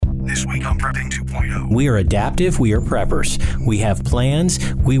week on Prepping 2.0. We are adaptive. We are preppers. We have plans.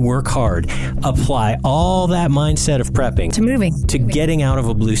 We work hard. Apply all that mindset of prepping to moving, to getting out of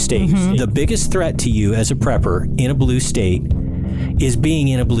a blue state. Mm-hmm. The biggest threat to you as a prepper in a blue state is being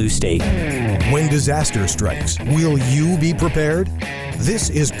in a blue state. When disaster strikes, will you be prepared? This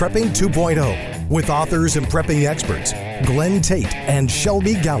is Prepping 2.0 with authors and prepping experts Glenn Tate and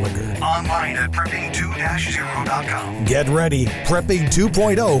Shelby Gallagher. Online at prepping2-0.com. Get ready. Prepping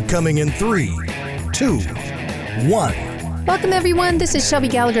 2.0 coming in 3, 2, 1. Welcome, everyone. This is Shelby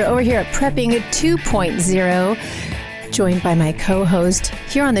Gallagher over here at Prepping 2.0. Joined by my co-host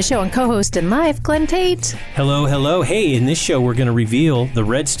here on the show and co-host in life, Glenn Tate. Hello, hello. Hey, in this show, we're going to reveal the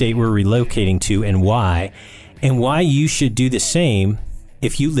red state we're relocating to and why you should do the same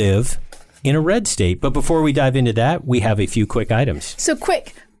if you live in a red state. But before we dive into that, we have a few quick items. So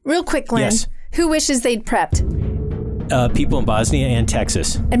real quick, Glenn. Yes. Who wishes they'd prepped? People in Bosnia and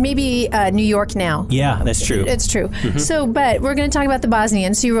Texas. And maybe New York now. Yeah, that's true. It's true. Mm-hmm. But we're going to talk about the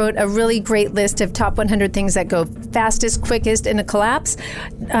Bosnians. You wrote a really great list of top 100 things that go fastest, quickest in a collapse.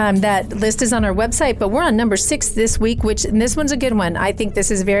 That list is on our website, but we're on number 6 this week, and this one's a good one. I think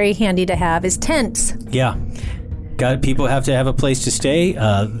this is very handy to have, is tents. Yeah. People have to have a place to stay.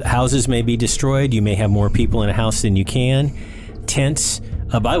 Houses may be destroyed. You may have more people in a house than you can. Tents.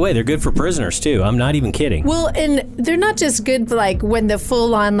 By the way, they're good for prisoners, too. I'm not even kidding. Well, and they're not just good like when the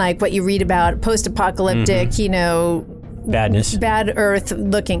full-on, like what you read about, post-apocalyptic, badness, bad earth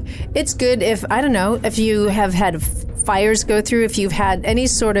looking. It's good if you have had fires go through, if you've had any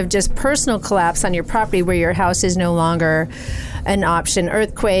sort of just personal collapse on your property where your house is no longer an option,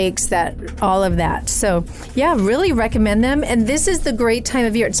 earthquakes, all of that. So, yeah, really recommend them. And this is the great time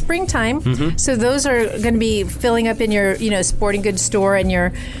of year. It's springtime, so those are going to be filling up in your, sporting goods store and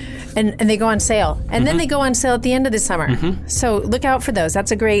and they go on sale. And then they go on sale at the end of the summer. So look out for those.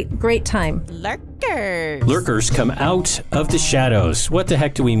 That's a great time. Lurkers come out of the shadows. What the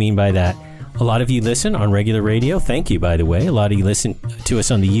heck do we mean by that? A lot of you listen on regular radio. Thank you, by the way. A lot of you listen to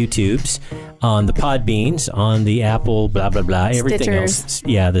us on the YouTubes, on the Podbeans, on the Apple, blah, blah, blah, everything else.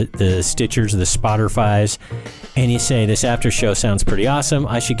 Yeah, the Stitchers, the Spotifys. And you say, this after show sounds pretty awesome.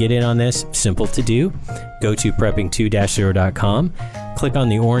 I should get in on this. Simple to do. Go to prepping2-0.com. Click on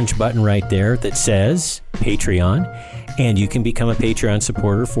the orange button right there that says Patreon. And you can become a Patreon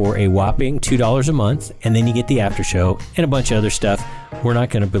supporter for a whopping $2 a month. And then you get the after show and a bunch of other stuff. We're not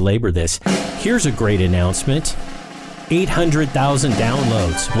going to belabor this. Here's a great announcement. 800,000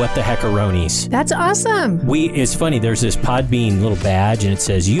 downloads. What the heckaronies? That's awesome. It's funny. There's this Podbean little badge, and it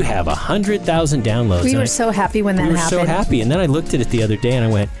says, you have 100,000 downloads. We were so happy when that happened. We were so happy. And then I looked at it the other day, and I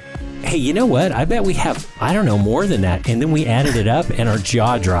went, hey, you know what? I bet we have, more than that. And then we added it up, and our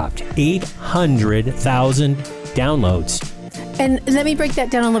jaw dropped. 800,000 downloads. And let me break that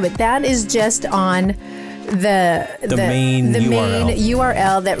down a little bit. That is just on the main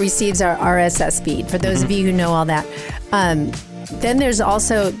URL that receives our RSS feed, for those of you who know all that. Then there's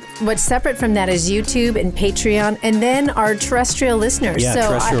also, what's separate from that is YouTube and Patreon, and then our terrestrial listeners. Yeah,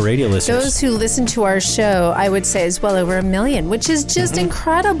 terrestrial radio listeners. Those who listen to our show, I would say, is well over 1 million, which is just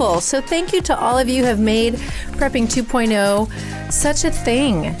incredible. So thank you to all of you who have made Prepping 2.0 such a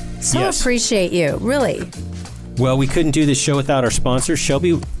thing. Appreciate you, really. Well, we couldn't do this show without our sponsor.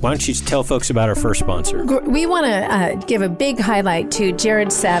 Shelby, why don't you tell folks about our first sponsor? We want to give a big highlight to Jared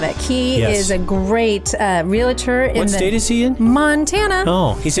Savick. He is a great realtor. What state is he in? Montana.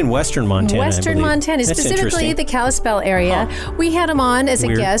 Oh, he's in Western Montana. Western Montana, specifically the Kalispell area. We had him on as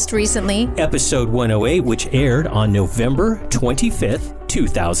a guest recently. Episode 108, which aired on November 25th.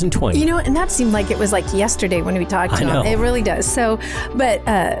 2020. And that seemed like it was like yesterday when we talked to him. It really does. So, but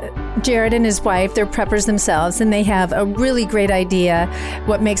Jared and his wife, they're preppers themselves, and they have a really great idea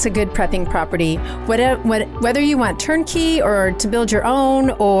what makes a good prepping property. Whether you want turnkey or to build your own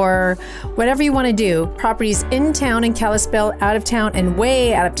or whatever you want to do, properties in town in Kalispell, out of town, and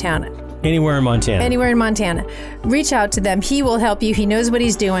way out of town. Anywhere in Montana. Reach out to them. He will help you. He knows what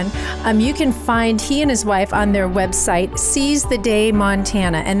he's doing. You can find he and his wife on their website, Seize the Day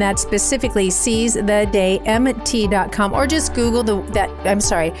Montana, and that's specifically seizetheDayMT.com, or just Google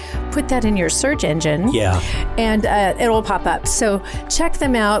put that in your search engine. Yeah. And it'll pop up. So check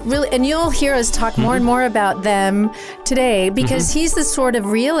them out. Really, and you'll hear us talk more and more about them today, because he's the sort of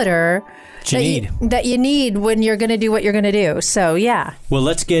realtor that you need when you're going to do what you're going to do. So, yeah. Well,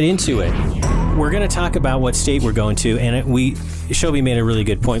 let's get into it. We're going to talk about what state we're going to. And Shelby made a really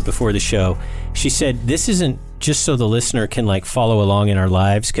good point before the show. She said, this isn't just so the listener can follow along in our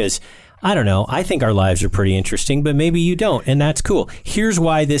lives, because I don't know. I think our lives are pretty interesting, but maybe you don't. And that's cool. Here's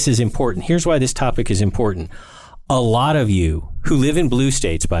why this is important. Here's why this topic is important. A lot of you who live in blue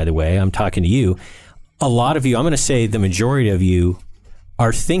states, by the way, I'm talking to you, a lot of you, I'm going to say the majority of you,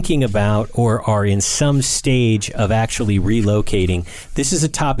 are thinking about or are in some stage of actually relocating. This is a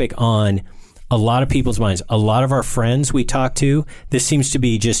topic on a lot of people's minds. A lot of our friends we talk to, this seems to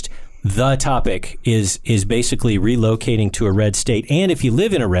be just the topic is basically relocating to a red state. And if you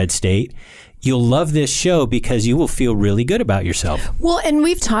live in a red state, you'll love this show because you will feel really good about yourself. Well, and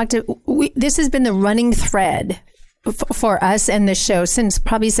we've talked, this has been the running thread for us and the show since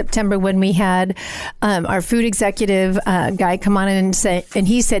probably September, when we had our food executive guy come on and say, and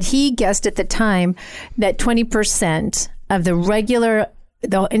he said he guessed at the time that 20% of the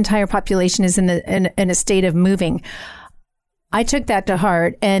entire population is in a state of moving. I took that to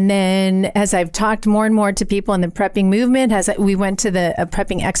heart. And then as I've talked more and more to people in the prepping movement, as we went to the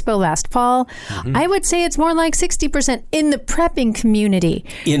Prepping Expo last fall, I would say it's more like 60% in the prepping community.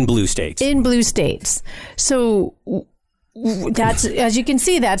 In blue states. In blue states. So that's, as you can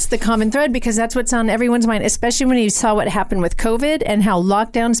see, that's the common thread, because that's what's on everyone's mind, especially when you saw what happened with COVID and how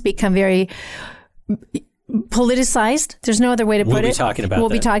lockdowns become very politicized. There's no other way to put it. We'll be talking about that. We'll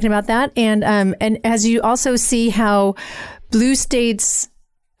be talking about that. And as you also see how blue states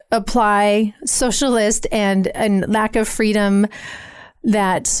apply socialist and lack of freedom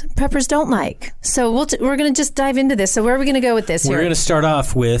that preppers don't like. So we're going to just dive into this. So where are we going to go with this? We're going to start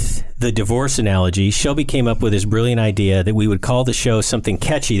off with the divorce analogy. Shelby came up with this brilliant idea that we would call the show something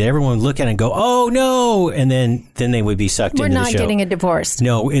catchy that everyone would look at and go, "Oh no!" and then they would be sucked into the show. We're not getting a divorce.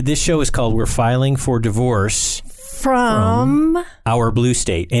 No, this show is called "We're Filing for Divorce from Our Blue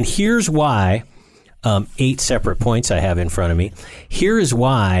State," and here's why. 8 separate points I have in front of me. Here is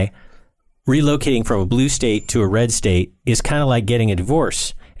why relocating from a blue state to a red state is kind of like getting a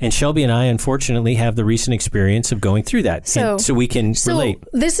divorce. And Shelby and I, unfortunately, have the recent experience of going through that. So we can relate.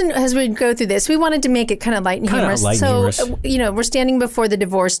 Listen, as we go through this, we wanted to make it kind of light and humorous. We're standing before the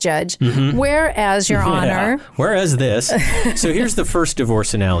divorce judge. Whereas, Your Honor. Whereas this. So here's the first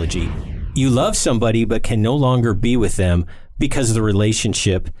divorce analogy. You love somebody but can no longer be with them because the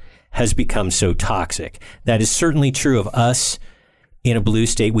relationship has become so toxic. That is certainly true of us in a blue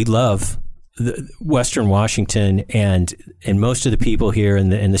state. We love Western Washington and most of the people here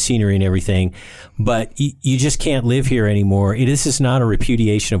and the scenery and everything, but you just can't live here anymore. This is not a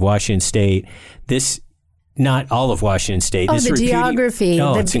repudiation of Washington State. Not all of Washington State. Oh, the geography.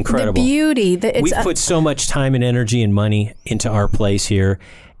 It's incredible. The beauty. We've put so much time and energy and money into our place here,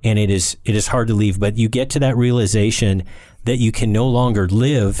 and it is hard to leave. But you get to that realization that you can no longer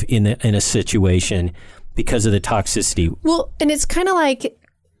live in a situation because of the toxicity. Well, and it's kind of like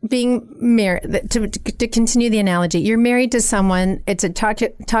being married, to continue the analogy. You're married to someone, it's a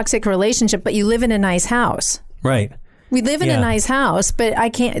toxic relationship, but you live in a nice house. Right. We live in a nice house, but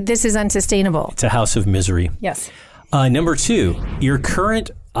this is unsustainable. It's a house of misery. Yes. Number 2,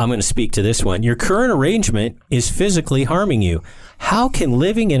 I'm going to speak to this one. Your current arrangement is physically harming you. How can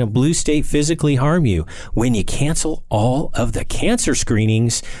living in a blue state physically harm you when you cancel all of the cancer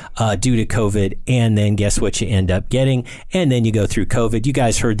screenings due to COVID, and then guess what you end up getting? And then you go through COVID. You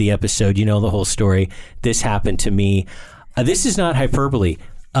guys heard the episode. You know the whole story. This happened to me. This is not hyperbole.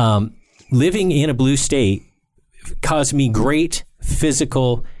 Living in a blue state caused me great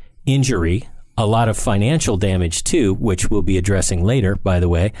physical injury, a lot of financial damage too, which we'll be addressing later, by the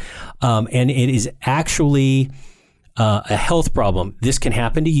way. And it is actually a health problem. This can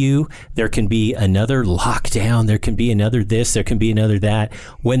happen to you. There can be another lockdown. There can be another this. There can be another that.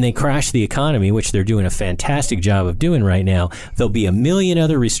 When they crash the economy, which they're doing a fantastic job of doing right now, there'll be a million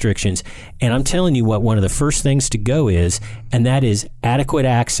other restrictions. And I'm telling you what one of the first things to go is, and that is adequate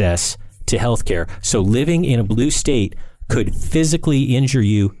access to health care. So living in a blue state could physically injure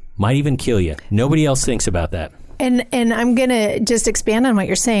you, might even kill you. Nobody else thinks about that. And I'm going to just expand on what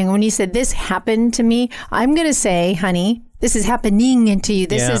you're saying. When you said this happened to me, I'm going to say, honey, this is happening to you.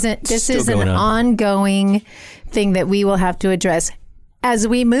 This is an ongoing thing that we will have to address as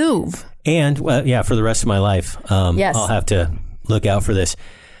we move. And for the rest of my life, yes. I'll have to look out for this.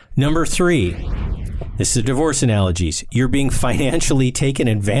 Number 3, this is divorce analogies. You're being financially taken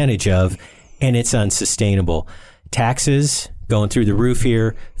advantage of, and it's unsustainable. Taxes going through the roof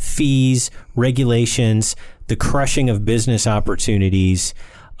here, fees, regulations, the crushing of business opportunities.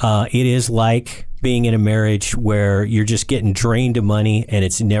 It is like being in a marriage where you're just getting drained of money and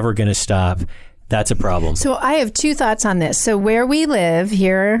it's never going to stop. That's a problem. So I have 2 thoughts on this. So where we live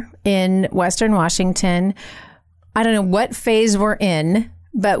here in Western Washington, I don't know what phase we're in,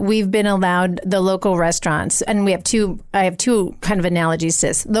 but we've been allowed the local restaurants, and I have two kind of analogies to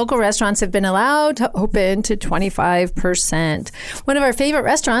this. Local restaurants have been allowed to open to 25%. One of our favorite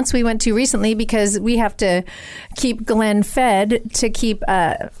restaurants we went to recently, because we have to keep Glenn fed to keep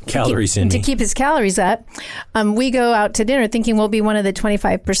calories to keep his calories up. We go out to dinner thinking we'll be one of the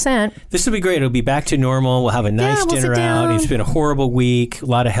 25%. This will be great. It'll be back to normal. We'll have a nice dinner out. It's been a horrible week, a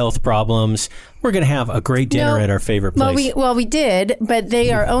lot of health problems. We're going to have a great dinner at our favorite place. Well, we did, but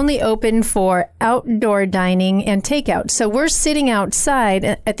they are only open for outdoor dining and takeout. So we're sitting outside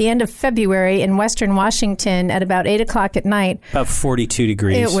at the end of February in Western Washington at about 8 o'clock at night. About 42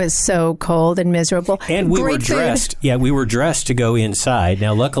 degrees. It was so cold and miserable. And we were dressed. Yeah, we were dressed to go inside.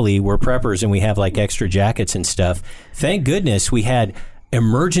 Now, luckily, we're preppers and we have like extra jackets and stuff. Thank goodness we had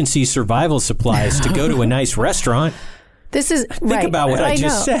emergency survival supplies to go to a nice restaurant. Think about what I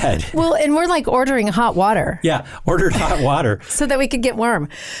just said. Well, and we're like ordering hot water. Yeah, ordered hot water. So that we could get warm.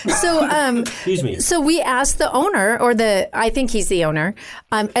 So, excuse me. So we asked the owner, I think he's the owner,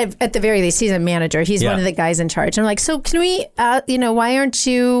 at the very least, he's a manager. He's one of the guys in charge. I'm like, so can we, why aren't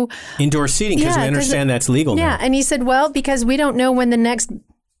you... Indoor seating, because we understand that's legal now. Yeah, and he said, well, because we don't know when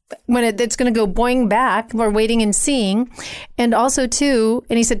it's going to go boing back. We're waiting and seeing. And also, too,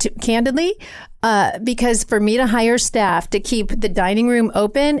 and he said, candidly, because for me to hire staff to keep the dining room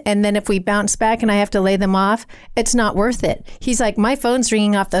open, and then if we bounce back and I have to lay them off, it's not worth it. He's like, my phone's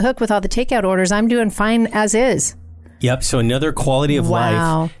ringing off the hook with all the takeout orders. I'm doing fine as is. Yep. So another quality of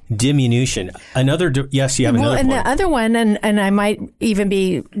life diminution. Yes, you have another point. And the other one, and I might even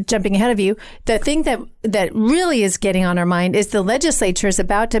be jumping ahead of you, the thing that really is getting on our mind is the legislature is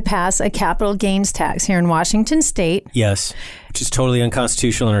about to pass a capital gains tax here in Washington State. Yes, which is totally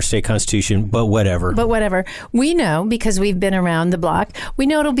unconstitutional in our state constitution, but whatever. We know, because we've been around the block, we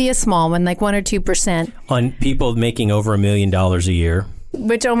know it'll be a small one, like 1 or 2%. On people making over $1 million a year.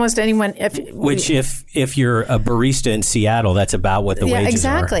 Which almost anyone... If you're a barista in Seattle, that's about what the wages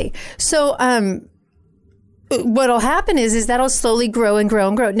exactly. Are. So what'll happen is that'll slowly grow and grow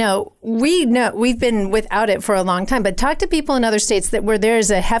and grow. Now, we know we've been without it for a long time, but talk to people in other states where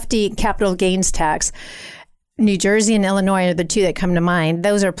there's a hefty capital gains tax. New Jersey and Illinois are the two that come to mind.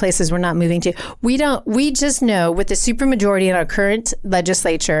 Those are places we're not moving to. We just know with the supermajority in our current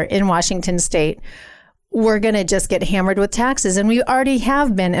legislature in Washington State, we're going to just get hammered with taxes. And we already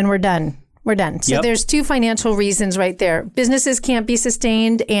have been, and we're done. We're done. So there's two financial reasons right there. Businesses can't be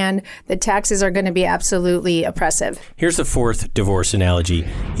sustained, and the taxes are going to be absolutely oppressive. Here's the fourth divorce analogy.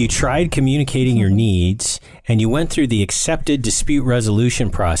 You tried communicating your needs, and you went through the accepted dispute resolution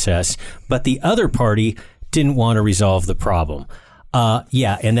process, but the other party didn't want to resolve the problem.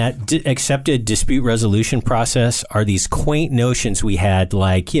 And that accepted dispute resolution process are these quaint notions we had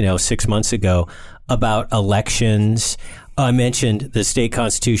 6 months ago about elections. I mentioned the state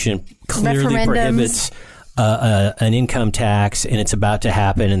constitution clearly prohibits an income tax, and it's about to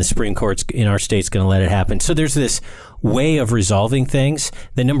happen, and the Supreme Court's in our state's going to let it happen. So there's this way of resolving things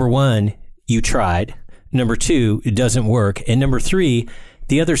that, number one, you tried. Number two, it doesn't work. And number three,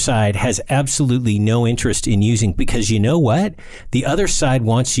 the other side has absolutely no interest in using, because you know what? The other side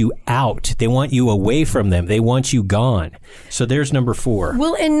wants you out. They want you away from them. They want you gone. So there's number four.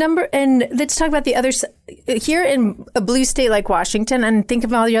 Well, and let's talk about the other side. Here in a blue state like Washington, and think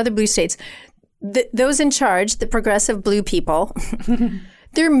of all the other blue states, those in charge, the progressive blue people,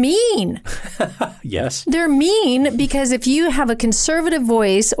 they're mean. Yes. They're mean because if you have a conservative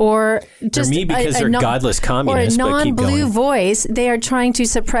voice or just they're mean because they're godless communists, or a non-blue voice, they are trying to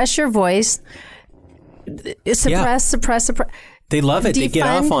suppress your voice. Suppress. They love it. They get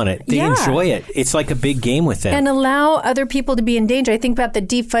off on it. They enjoy it. It's like a big game with them. And allow other people to be in danger. I think about the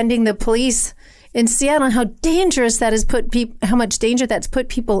defunding the police in Seattle and how dangerous that has how much danger that's put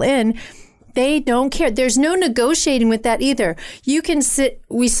people in. They don't care. There's no negotiating with that either. You can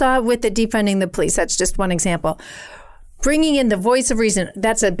we saw it with the defunding the police. That's just one example. Bringing in the voice of reason.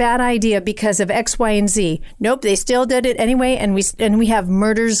 That's a bad idea because of X, Y, and Z. Nope, they still did it anyway. And we have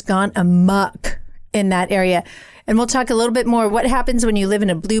murders gone amok in that area. And we'll talk a little bit more. What happens when you live in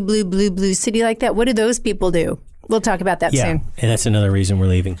a blue city like that? What do those people do? We'll talk about that soon. And that's another reason we're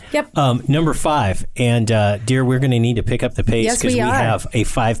leaving. Yep. Number 5. And, dear, we're going to need to pick up the pace because we have a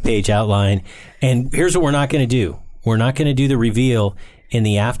 5-page outline. And here's what we're not going to do. We're not going to do the reveal in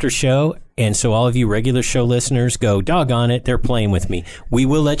the after show. And so all of you regular show listeners go, doggone it, they're playing with me. We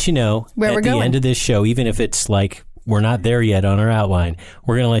will let you know at the end of this show, even if it's like we're not there yet on our outline.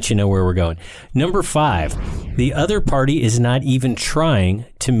 We're going to let you know where we're going. Number 5, the other party is not even trying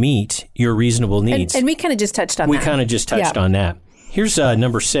to meet your reasonable needs. And we kind of just touched on that. We kind of just touched on that. Here's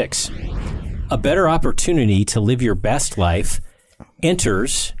number 6, a better opportunity to live your best life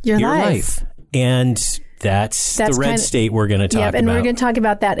enters your life. And that's the red state we're going to talk about. And we're going to talk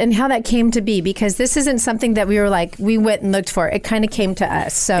about that and how that came to be, because this isn't something that we went and looked for. It kind of came to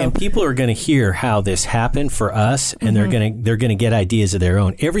us. So, and people are going to hear how this happened for us, and they're going to get ideas of their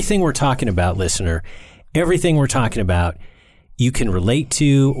own. Everything we're talking about, listener, everything we're talking about, you can relate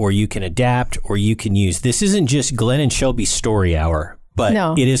to, or you can adapt, or you can use. This isn't just Glenn and Shelby's story hour.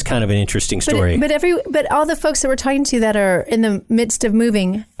 But it is kind of an interesting story. But all the folks that we're talking to that are in the midst of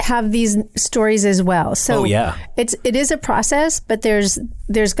moving have these stories as well. So it is a process, but there's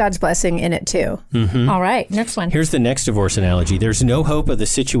God's blessing in it too. Mm-hmm. All right, next one. Here's the next divorce analogy. There's no hope of the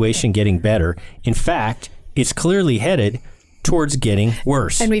situation getting better. In fact, it's clearly headed towards getting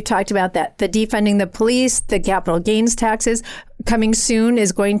worse. And we've talked about that. The defunding the police, the capital gains taxes coming soon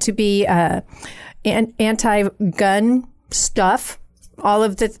is going to be anti-gun stuff. All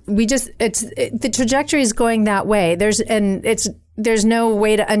of the the trajectory is going that way. There's no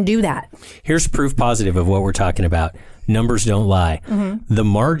way to undo that. Here's proof positive of what we're talking about. Numbers don't lie. Mm-hmm. The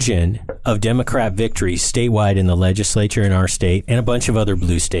margin of Democrat victories statewide in the legislature in our state and a bunch of other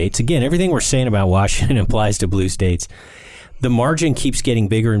blue states. Again, everything we're saying about Washington applies to blue states. The margin keeps getting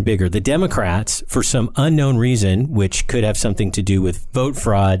bigger and bigger. The Democrats, for some unknown reason, which could have something to do with vote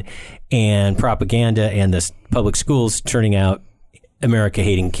fraud and propaganda and the public schools turning out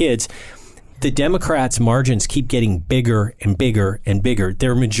America-hating kids, the Democrats' margins keep getting bigger and bigger and bigger.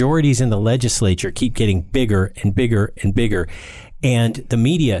 Their majorities in the legislature keep getting bigger and bigger and bigger. And the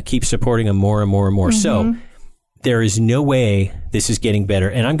media keeps supporting them more and more and more. Mm-hmm. So there is no way this is getting better.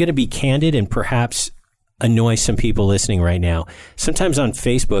 And I'm going to be candid and perhaps annoy some people listening right now. Sometimes on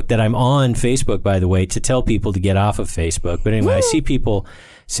Facebook, that I'm on Facebook, by the way, to tell people to get off of Facebook. But anyway, I see people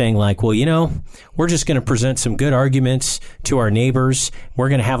saying like, well, we're just going to present some good arguments to our neighbors. We're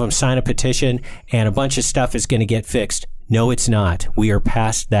going to have them sign a petition and a bunch of stuff is going to get fixed. No, it's not. We are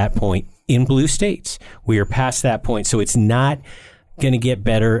past that point in blue states. We are past that point. So it's not going to get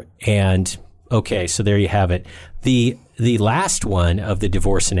better. And okay, so there you have it. The last one of the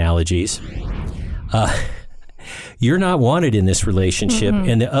divorce analogies, you're not wanted in this relationship,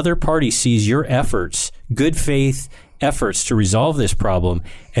 and the other party sees your efforts, good faith efforts to resolve this problem,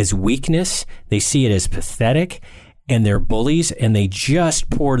 as weakness. They see it as pathetic, and they're bullies, and they just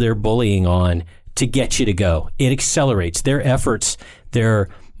pour their bullying on to get you to go. It accelerates their efforts, their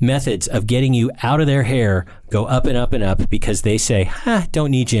methods of getting you out of their hair go up and up and up because they say,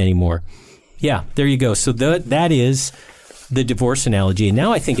 don't need you anymore. Yeah, there you go. So that is the divorce analogy. And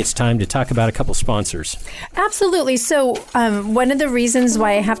now I think it's time to talk about a couple sponsors. Absolutely. So one of the reasons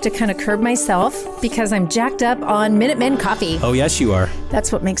why I have to kind of curb myself, because I'm jacked up on Minutemen Coffee. Oh, yes, you are.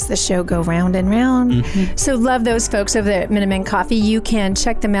 That's what makes the show go round and round. Mm-hmm. So love those folks over there at Minutemen Coffee. You can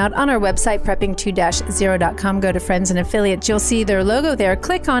check them out on our website, prepping2-0.com. Go to Friends and Affiliates. You'll see their logo there.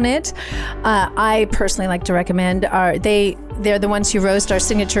 Click on it. I personally like to recommend they're the ones who roast our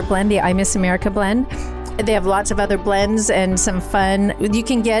signature blend, the I Miss America blend. They have lots of other blends and some fun. You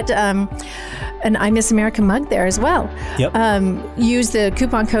can get an I Miss America mug there as well. Yep. Use the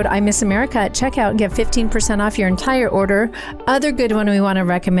coupon code I Miss America at checkout and get 15% off your entire order. Other good one we want to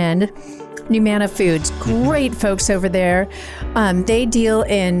recommend, Numanna Foods. Great folks over there. They deal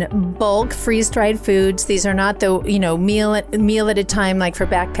in bulk freeze-dried foods. These are not the meal at a time like for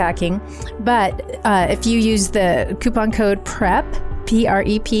backpacking. But if you use the coupon code PREP,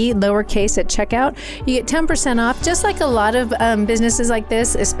 PREP, lowercase at checkout, you get 10% off, just like a lot of businesses like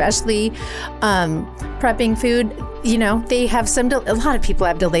this, especially prepping food. They have a lot of people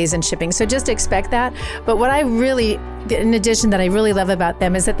have delays in shipping, so just expect that. But what in addition that I really love about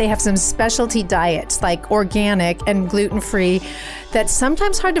them is that they have some specialty diets like organic and gluten-free that's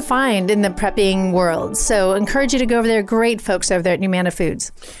sometimes hard to find in the prepping world. So encourage you to go over there. Great folks over there at Numanna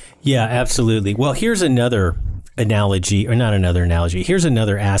Foods. Yeah, absolutely. Well, here's another analogy, or not another analogy. Here's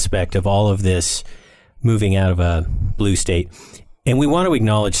another aspect of all of this moving out of a blue state. And we want to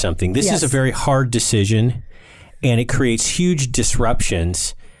acknowledge something. This is a very hard decision, and it creates huge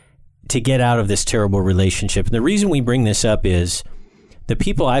disruptions to get out of this terrible relationship. And the reason we bring this up is the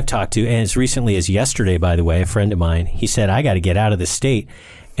people I've talked to, and as recently as yesterday, by the way, a friend of mine, he said, I got to get out of the state.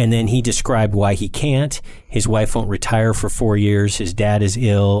 And then he described why he can't. His wife won't retire for 4 years. His dad is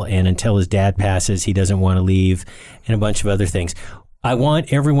ill, and until his dad passes, he doesn't want to leave, and a bunch of other things. I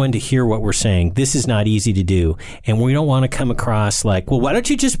want everyone to hear what we're saying. This is not easy to do, and we don't want to come across like, well, why don't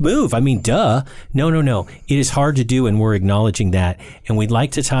you just move? I mean, duh. No. It is hard to do, and we're acknowledging that. And we'd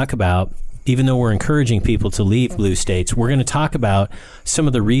like to talk about even though we're encouraging people to leave blue states, we're going to talk about some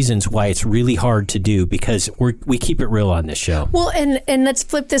of the reasons why it's really hard to do, because we keep it real on this show. Well, and let's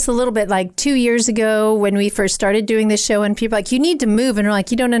flip this a little bit. Like 2 years ago when we first started doing this show, and people are like, you need to move. And we're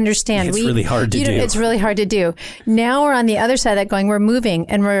like, you don't understand. It's really hard to do. It's really hard to do. Now we're on the other side of that going, we're moving,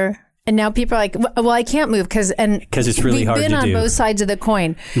 and now people are like, well, I can't move because it's really hard to do. We've been on both sides of the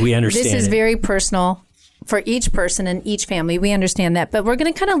coin. We understand. This is very personal for each person and each family. We understand that. But we're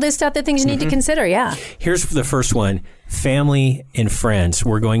going to kind of list out the things you need to consider. Yeah. Here's the first one. Family and friends.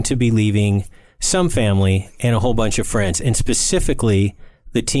 We're going to be leaving some family and a whole bunch of friends, and specifically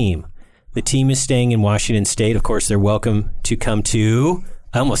the team. The team is staying in Washington State. Of course, they're welcome to come to...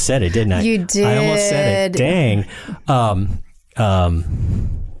 I almost said it, didn't I? You did. I almost said it. Dang.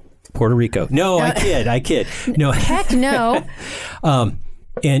 Puerto Rico. No, I kid. No. Heck no.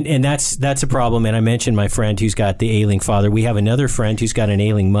 And that's a problem. And I mentioned my friend who's got the ailing father. We have another friend who's got an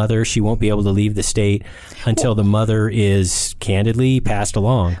ailing mother. She won't be able to leave the state until the mother is candidly passed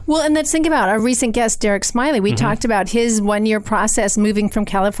along. Well, and let's think about our recent guest, Derek Smiley. We talked about his 1-year process moving from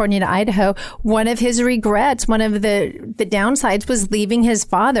California to Idaho. One of his regrets, one of the downsides was leaving his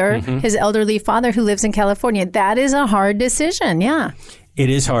father, his elderly father who lives in California. That is a hard decision. Yeah. It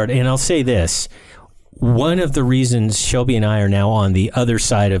is hard. And I'll say this. One of the reasons Shelby and I are now on the other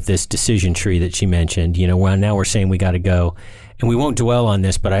side of this decision tree that she mentioned, now we're saying we got to go, and we won't dwell on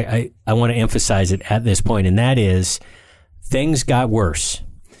this, but I want to emphasize it at this point, and that is things got worse.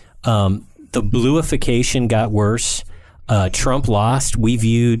 The bluification got worse. Trump lost. We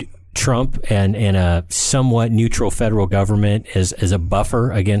viewed Trump and a somewhat neutral federal government as a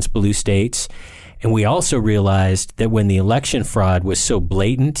buffer against blue states. And we also realized that when the election fraud was so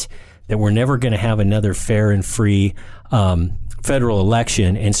blatant that we're never going to have another fair and free federal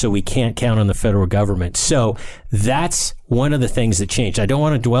election, and so we can't count on the federal government. So that's one of the things that changed. I don't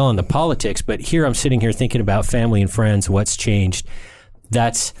want to dwell on the politics, but here I'm sitting here thinking about family and friends, what's changed.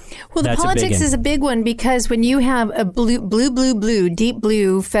 That's the politics is a big one, because when you have a deep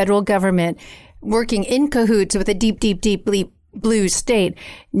blue federal government working in cahoots with a deep blue state,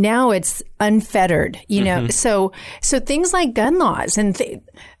 now it's unfettered, So things like gun laws and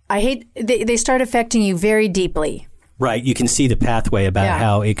they start affecting you very deeply. Right. You can see the pathway about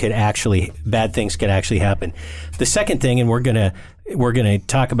how it could bad things could actually happen. The second thing, and we're gonna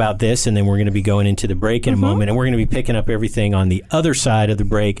talk about this, and then we're gonna be going into the break in a moment, and we're gonna be picking up everything on the other side of the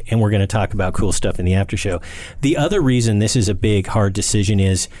break, and we're gonna talk about cool stuff in the after show. The other reason this is a big, hard decision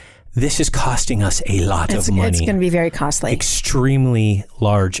is this is costing us a lot of money. It's going to be very costly. Extremely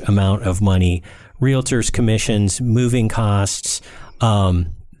large amount of money. Realtors' commissions, moving costs,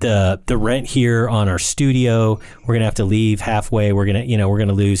 the rent here on our studio. We're going to have to leave halfway. We're going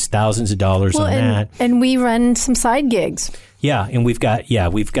to lose thousands of dollars on that. And we run some side gigs. Yeah, and we've got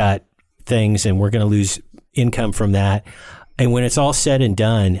things, and we're going to lose income from that. And when it's all said and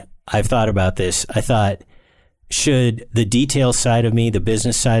done, I've thought about this. I thought, should the detail side of me, the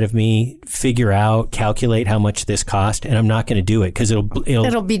business side of me, calculate how much this cost? And I'm not going to do it because it'll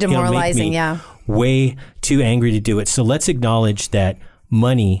be demoralizing. It'll make me way too angry to do it. So let's acknowledge that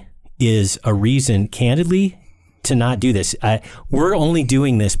money is a reason, candidly, to not do this. We're only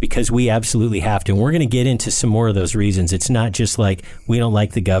doing this because we absolutely have to. And we're going to get into some more of those reasons. It's not just like we don't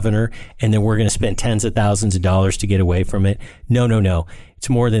like the governor and then we're going to spend tens of thousands of dollars to get away from it. No. It's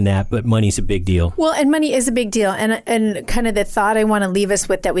more than that, but money's a big deal. Well, and money is a big deal. And kind of the thought I want to leave us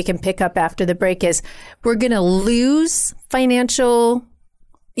with that we can pick up after the break is we're going to lose financial,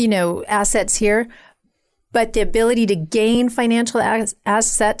 assets here, but the ability to gain financial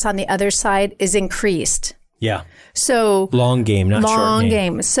assets on the other side is increased. Yeah. So long game, not short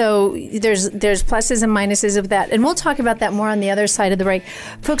game. So there's pluses and minuses of that, and we'll talk about that more on the other side of the break,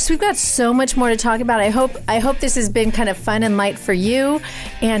 folks. We've got so much more to talk about. I hope this has been kind of fun and light for you.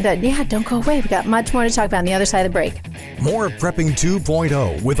 And don't go away. We've got much more to talk about on the other side of the break. More Prepping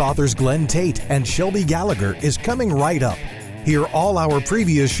 2.0 with authors Glenn Tate and Shelby Gallagher is coming right up. Hear all our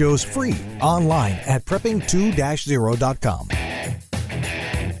previous shows free online at prepping2-0.com.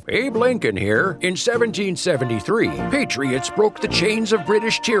 Abe Lincoln here. In 1773, patriots broke the chains of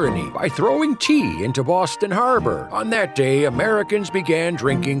British tyranny by throwing tea into Boston Harbor. On that day, Americans began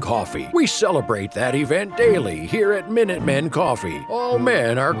drinking coffee. We celebrate that event daily here at Minutemen Coffee. All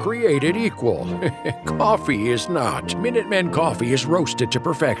men are created equal. Coffee is not. Minutemen Coffee is roasted to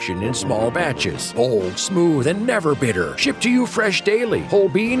perfection in small batches. Bold, smooth, and never bitter. Shipped to you fresh daily. Whole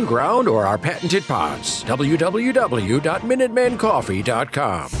bean, ground, or our patented pods.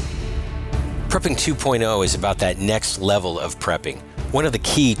 www.MinutemenCoffee.com. Prepping 2.0 is about that next level of prepping. One of the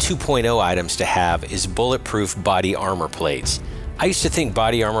key 2.0 items to have is bulletproof body armor plates. I used to think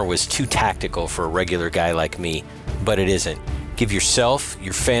body armor was too tactical for a regular guy like me, but it isn't. Give yourself,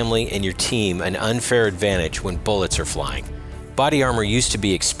 your family, and your team an unfair advantage when bullets are flying. Body armor used to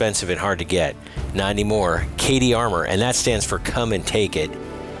be expensive and hard to get. Not anymore. Katie Armor, and that stands for Come and Take It,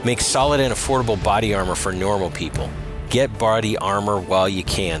 makes solid and affordable body armor for normal people. Get body armor while you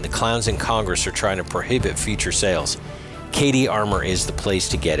can. The clowns in Congress are trying to prohibit future sales. Katie Armor is the place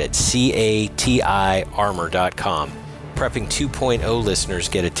to get it. CATI armor.com. Prepping 2.0 listeners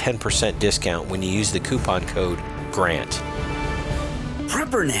get a 10% discount when you use the coupon code GRANT.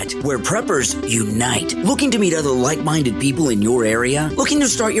 PrepperNet, where preppers unite. Looking to meet other like-minded people in your area? Looking to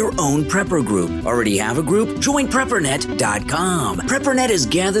start your own prepper group? Already have a group? Join PrepperNet.com. PrepperNet has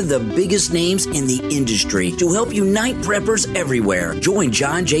gathered the biggest names in the industry to help unite preppers everywhere. Join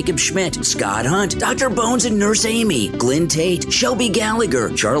John Jacob Schmidt, Scott Hunt, Dr. Bones and Nurse Amy, Glenn Tate, Shelby Gallagher,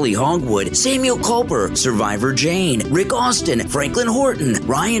 Charlie Hogwood, Samuel Culper, Survivor Jane, Rick Austin, Franklin Horton,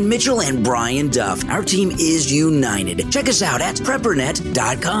 Ryan Mitchell, and Brian Duff. Our team is united. Check us out at PrepperNet.com.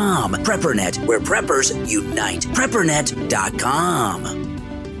 PrepperNet, where preppers unite.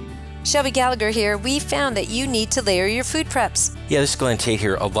 PrepperNet.com. Shelby Gallagher here. We found that you need to layer your food preps. Yeah, this is Glenn Tate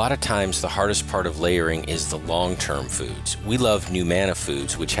here. A lot of times the hardest part of layering is the long-term foods. We love Numana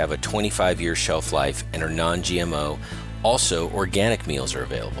Foods, which have a 25-year shelf life and are non-GMO. Also, organic meals are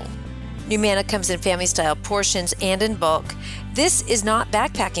available. Numana comes in family-style portions and in bulk. This is not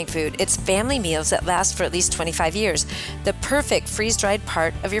backpacking food. It's family meals that last for at least 25 years. The perfect freeze-dried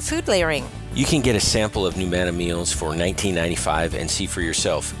part of your food layering. You can get a sample of Numana meals for $19.95 and see for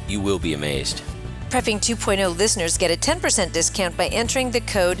yourself. You will be amazed. Prepping 2.0 listeners get a 10% discount by entering the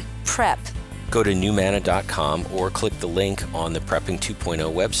code PREP. Go to Numana.com or click the link on the Prepping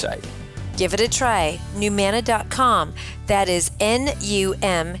 2.0 website. Give it a try. Numana.com. That is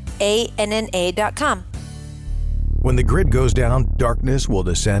NUMANNA.com. When the grid goes down, darkness will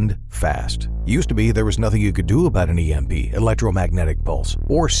descend fast. Used to be there was nothing you could do about an EMP, electromagnetic pulse,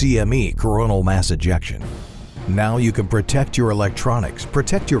 or CME, coronal mass ejection. Now you can protect your electronics,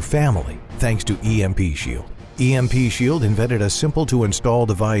 protect your family, thanks to EMP Shield. EMP Shield invented a simple-to-install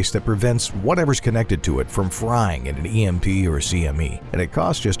device that prevents whatever's connected to it from frying in an EMP or CME, and it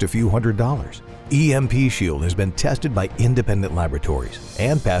costs just a few $100s. EMP Shield has been tested by independent laboratories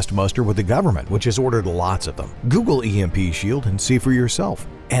and passed muster with the government, which has ordered lots of them. Google EMP Shield and see for yourself.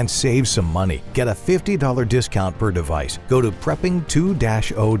 And save some money. Get a $50 discount per device. Go to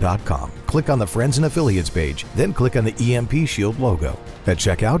prepping2-0.com. Click on the Friends and Affiliates page, then click on the EMP Shield logo. At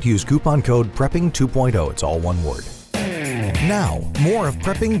checkout, use coupon code PREPPING 2.0. It's all one word. Now, more of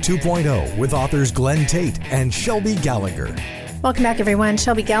Prepping 2.0 with authors Glenn Tate and Shelby Gallagher. Welcome back, everyone.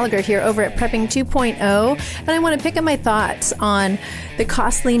 Shelby Gallagher here over at Prepping 2.0, and I want to pick up my thoughts on the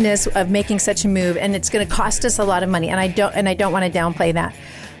costliness of making such a move, and it's going to cost us a lot of money, and I don't want to downplay that.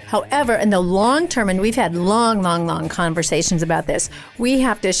 However, in the long term, and we've had long conversations about this, we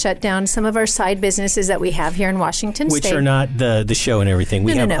have to shut down some of our side businesses that we have here in Washington State. Which are not the show and everything.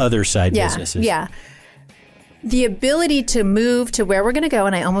 We have other side businesses. Yeah. The ability to move to where we're going to go,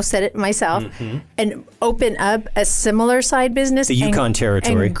 and I almost said it myself, and open up a similar side business. The Yukon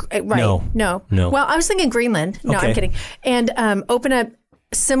territory. Right. No. Well, I was thinking Greenland. No, okay. I'm kidding. And open up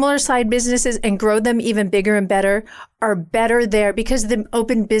similar side businesses and grow them even bigger and better are better there because of the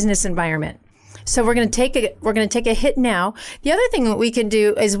open business environment. So we're going to take a hit now. The other thing that we can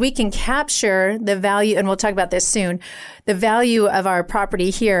do is we can capture the value, and we'll talk about this soon, the value of our property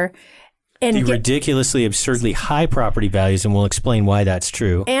here. And the ridiculously, absurdly high property values, and we'll explain why that's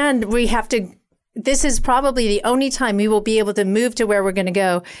true. And we have to, this is probably the only time we will be able to move to where we're going to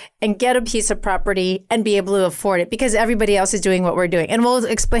go and get a piece of property and be able to afford it because everybody else is doing what we're doing. And we'll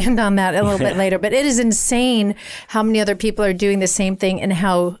expand on that a little bit later. But it is insane how many other people are doing the same thing and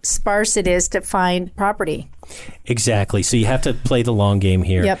how sparse it is to find property. Exactly. So you have to play the long game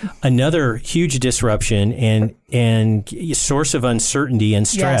here. Yep. Another huge disruption and source of uncertainty and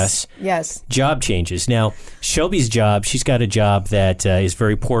stress. Yes. Job changes. Now, Shelby's job, she's got a job that is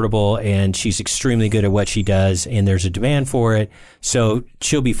very portable and she's extremely good at what she does and there's a demand for it. So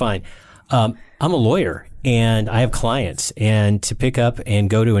she'll be fine. I'm a lawyer and I have clients, and to pick up and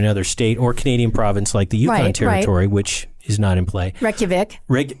go to another state or Canadian province like the Yukon territory, which is not in play. Reykjavik.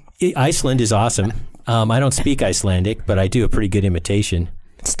 Iceland is awesome. I don't speak Icelandic, but I do a pretty good imitation.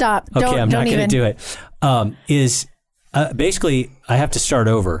 Stop. Okay, I'm not going to do it. Basically, I have to start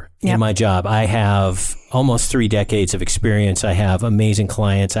over in my job. I have almost 3 decades of experience. I have amazing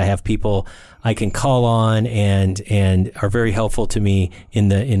clients. I have people I can call on and are very helpful to me in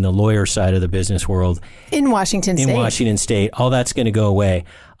the lawyer side of the business world. In Washington State. In Washington State. All that's going to go away.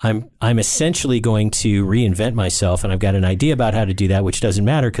 I'm essentially going to reinvent myself, and I've got an idea about how to do that, which doesn't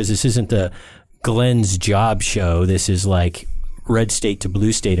matter because this isn't the Glenn's job show. This is like red state to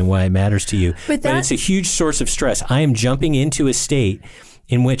blue state and why it matters to you. But it's a huge source of stress. I am jumping into a state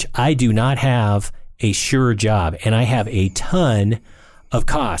in which I do not have a sure job, and I have a ton of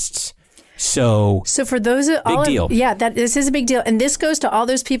costs. So for those, big deal. This is a big deal. And this goes to all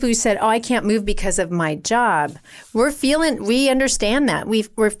those people who said, I can't move because of my job. We understand that.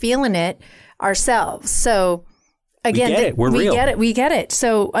 We're feeling it ourselves. So again, we get it.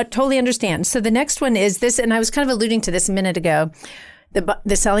 So I totally understand. So the next one is this, and I was kind of alluding to this a minute ago,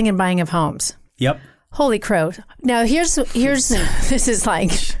 the selling and buying of homes. Yep. Holy crow. Now here's this is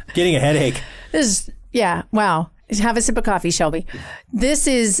like getting a headache. Wow. Have a sip of coffee, Shelby. This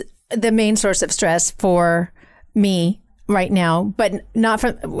is the main source of stress for me right now, but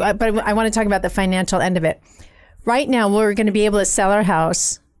I want to talk about the financial end of it. Right now, we're going to be able to sell our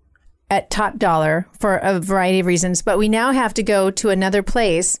house at top dollar for a variety of reasons, but we now have to go to another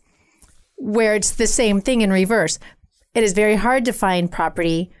place where it's the same thing in reverse. It is very hard to find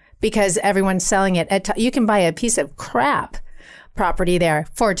property because everyone's selling it you can buy a piece of crap property there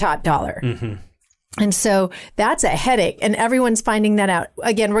for top dollar. Mm-hmm. And so that's a headache, and everyone's finding that out.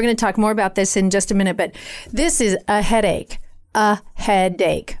 Again, we're going to talk more about this in just a minute, but this is a headache. A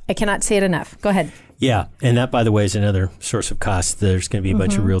headache. I cannot say it enough. Go ahead. Yeah, and that, by the way, is another source of cost. There's going to be a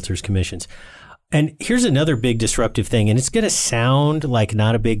bunch of realtors' commissions. And here's another big disruptive thing, and it's going to sound like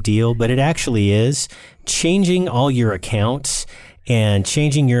not a big deal, but it actually is. Changing all your accounts and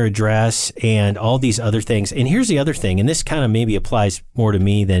changing your address and all these other things. And here's the other thing, and this kind of maybe applies more to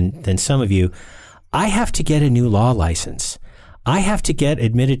me than some of you. I have to get a new law license. I have to get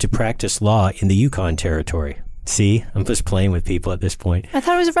admitted to practice law in the Yukon territory. See, I'm just playing with people at this point. I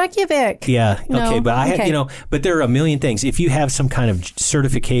thought it was Reykjavik. Yeah. No? Okay. But but there are a million things. If you have some kind of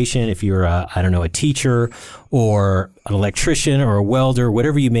certification, if you're a teacher or an electrician or a welder,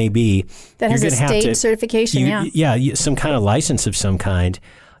 whatever you may be, that has a state certification. Some kind of license of some kind.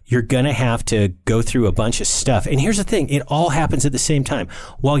 You're going to have to go through a bunch of stuff. And here's the thing. It all happens at the same time.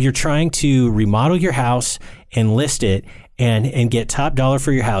 While you're trying to remodel your house and list it and get top dollar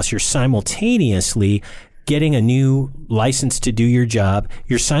for your house, you're simultaneously getting a new license to do your job.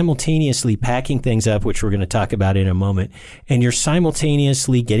 You're simultaneously packing things up, which we're going to talk about in a moment. And you're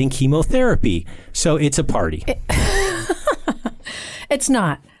simultaneously getting chemotherapy. So it's a party. It's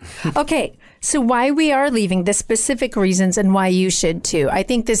not. Okay. So why we are leaving, the specific reasons and why you should too. I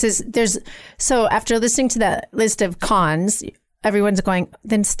think so after listening to that list of cons, everyone's going,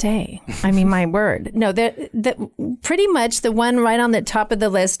 then stay. I mean, my word. No, pretty much the one right on the top of the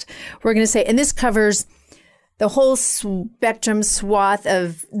list, we're going to say, and this covers the whole spectrum swath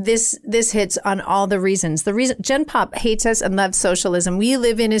of this hits on all the reasons. The reason Gen Pop hates us and loves socialism. We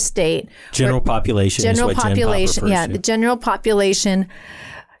live in a state. General population is what Gen Pop refers to. The general population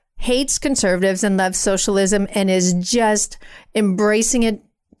hates conservatives and loves socialism and is just embracing it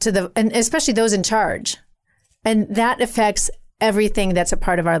and especially those in charge. And that affects everything that's a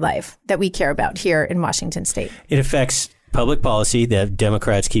part of our life that we care about here in Washington State. It affects public policy that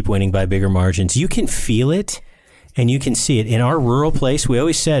Democrats keep winning by bigger margins. You can feel it and you can see it. In our rural place, we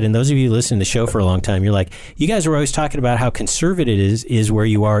always said, and those of you who listen to the show for a long time, you're like, you guys were always talking about how conservative it is where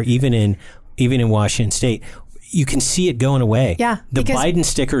you are, even in Washington State. You can see it going away. Yeah. The Biden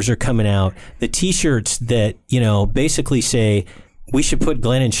stickers are coming out. The T-shirts that, basically say, we should put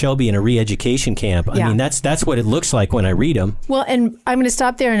Glenn and Shelby in a re-education camp. I mean, that's what it looks like when I read them. Well, and I'm going to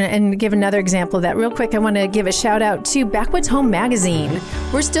stop there and give another example of that real quick. I want to give a shout out to Backwoods Home Magazine.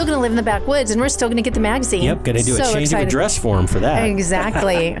 We're still going to live in the backwoods and we're still going to get the magazine. Yep, going to do a change of address form for that.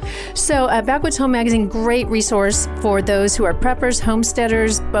 Exactly. So Backwoods Home Magazine, great resource for those who are preppers,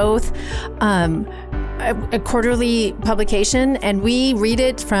 homesteaders, both. A quarterly publication, and we read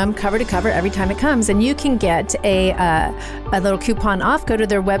it from cover to cover every time it comes. And you can get a little coupon off. Go to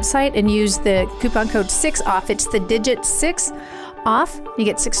their website and use the coupon code 6OFF. It's the digit 6 off. You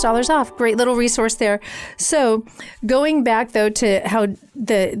get $6 off. Great little resource there. So going back though to how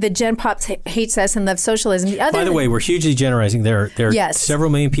the Gen Pop hates us and loves socialism. By the way, we're hugely generalizing. There are several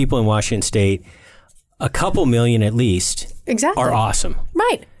million people in Washington State. a couple million at least are awesome.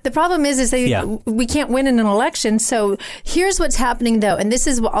 Right. The problem is we can't win in an election. So here's what's happening, though, and this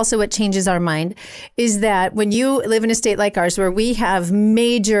is also what changes our mind, is that when you live in a state like ours where we have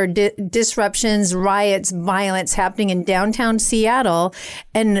major disruptions, riots, violence happening in downtown Seattle,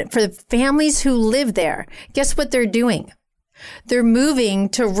 and for the families who live there, guess what they're doing? They're moving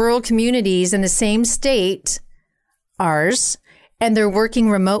to rural communities in the same state, ours, and they're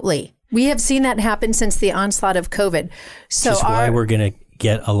working remotely. We have seen that happen since the onslaught of COVID. So that's why we're going to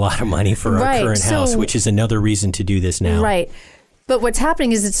get a lot of money for our current house, which is another reason to do this now. Right. But what's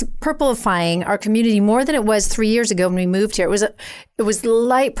happening is it's purplifying our community more than it was 3 years ago when we moved here. It was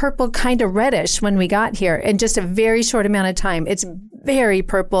light purple, kind of reddish when we got here in just a very short amount of time. It's very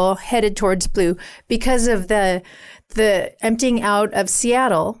purple, headed towards blue because of the emptying out of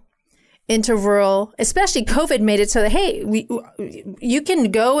Seattle into rural, especially COVID made it so that, hey, you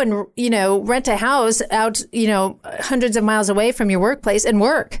can go and, rent a house out, hundreds of miles away from your workplace and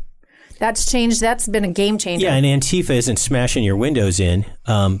work. That's changed. That's been a game changer. Yeah, and Antifa isn't smashing your windows in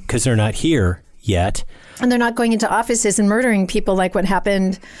because they're not here yet. And they're not going into offices and murdering people like what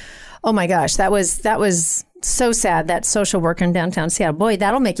happened. Oh my gosh, that was so sad, that social worker in downtown Seattle. Boy,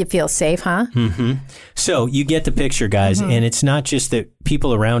 that'll make you feel safe, huh? Mm-hmm. So you get the picture, guys. And it's not just that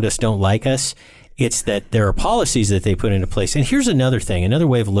people around us don't like us. It's that there are policies that they put into place. And here's another thing, another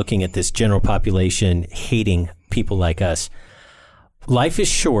way of looking at this general population hating people like us. Life is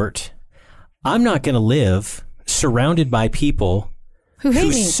short. I'm not going to live surrounded by people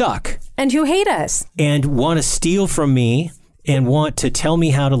who suck. And who hate us. And want to steal from me and want to tell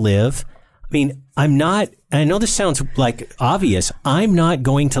me how to live. I mean, I know this sounds like obvious. I'm not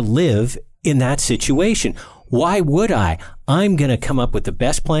going to live in that situation. Why would I? I'm going to come up with the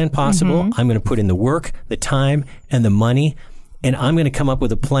best plan possible. I'm going to put in the work, the time, and the money, and I'm going to come up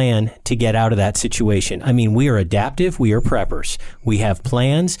with a plan to get out of that situation. I mean, we are adaptive. We are preppers. We have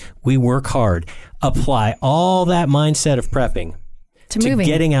plans. We work hard. Apply all that mindset of prepping to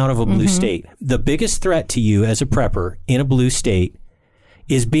getting out of a blue state. The biggest threat to you as a prepper in a blue state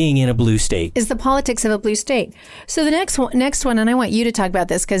is being in a blue state. Is the politics of a blue state. So the next one, and I want you to talk about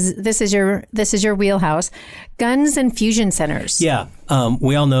this because this is your wheelhouse, guns and fusion centers. Yeah.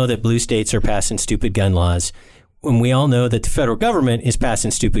 We all know that blue states are passing stupid gun laws. And we all know that the federal government is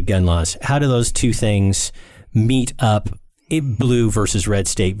passing stupid gun laws. How do those two things meet up in blue versus red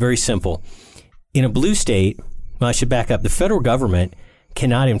state? Very simple. In a blue state, well, I should back up. The federal government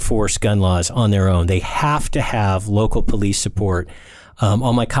cannot enforce gun laws on their own. They have to have local police support.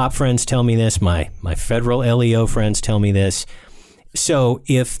 All my cop friends tell me this. My federal LEO friends tell me this. So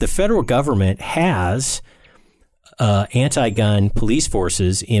if the federal government has anti-gun police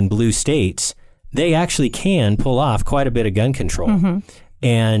forces in blue states, they actually can pull off quite a bit of gun control.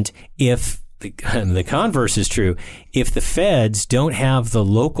 And if the converse is true, if the feds don't have the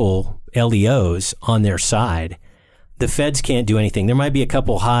local LEOs on their side, the feds can't do anything. There might be a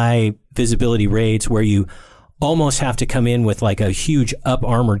couple high visibility raids where you almost have to come in with like a huge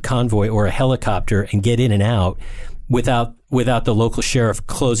up-armored convoy or a helicopter and get in and out without the local sheriff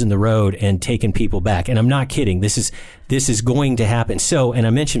closing the road and taking people back. And I'm not kidding. This is going to happen. So, and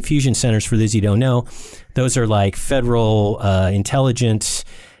I mentioned fusion centers for those you don't know. Those are like federal intelligence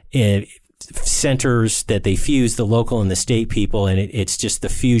centers that they fuse the local and the state people, and it's just the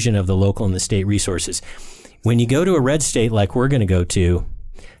fusion of the local and the state resources. When you go to a red state like we're going to go to,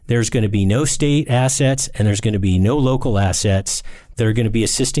 there's going to be no state assets and there's going to be no local assets that are going to be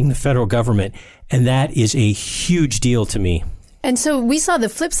assisting the federal government. And that is a huge deal to me. And so we saw the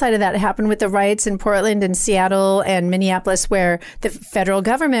flip side of that happen with the riots in Portland and Seattle and Minneapolis, where the federal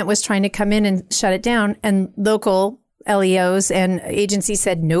government was trying to come in and shut it down, and local LEOs and agencies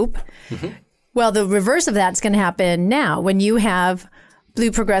said nope. Well, the reverse of that's going to happen now when you have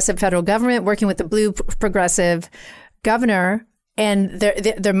blue progressive federal government working with the blue progressive governor, and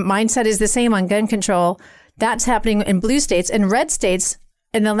their mindset is the same on gun control. That's happening in blue states. And red states,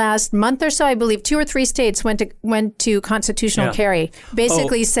 in the last month or so, I believe 2 or 3 states went to constitutional carry.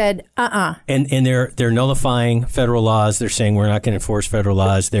 Basically said, And they're nullifying federal laws. They're saying we're not going to enforce federal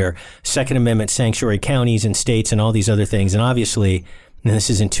laws. They're Second Amendment sanctuary counties and states and all these other things. And obviously, and this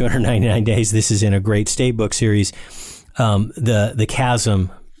is in 299 days. This is in a great state book series. The chasm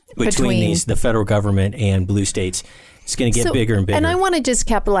between the federal government and blue states is going to get bigger and bigger. And I want to just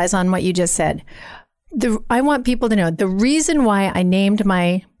capitalize on what you just said. I want people to know the reason why I named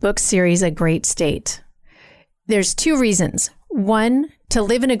my book series A Great State. There's 2 reasons. One, to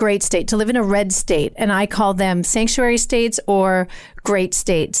live in a great state, to live in a red state, and I call them sanctuary states or great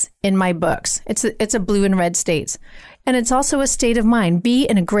states in my books. It's a blue and red states. And it's also a state of mind. Be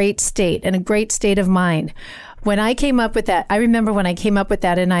in a great state of mind. When I came up with that, I remember when I came up with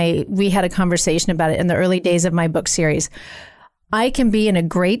that and we had a conversation about it in the early days of my book series. I can be in a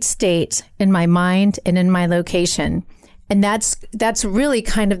great state in my mind and in my location. And that's really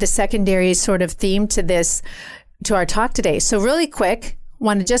kind of the secondary sort of theme to our talk today. So really quick,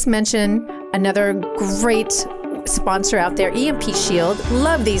 want to just mention another great sponsor out there, EMP Shield.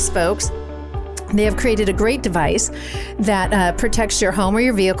 Love these folks. They have created a great device that protects your home or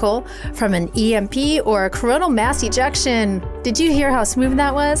your vehicle from an EMP or a coronal mass ejection. Did you hear how smooth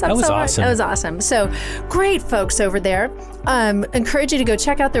that was? That was awesome. That was awesome. So great folks over there. Encourage you to go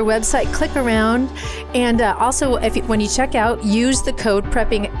check out their website, click around, and also when you check out, use the code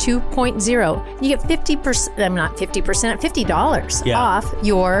Prepping 2.0. You get $50 off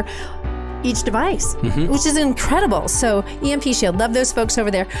your each device, which is incredible. So EMP Shield, love those folks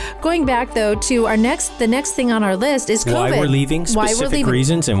over there. Going back though to the next thing on our list is COVID. Why we're leaving, specific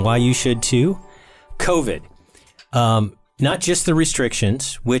reasons, and why you should too. COVID. Not just the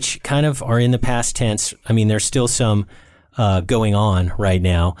restrictions, which kind of are in the past tense. I mean, there's still some going on right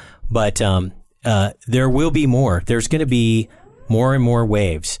now, but there will be more. There's going to be more and more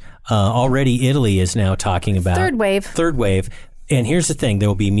waves. Already Italy is now talking about third wave. And here's the thing, there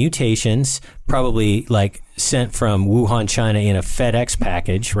will be mutations, probably like sent from Wuhan, China in a FedEx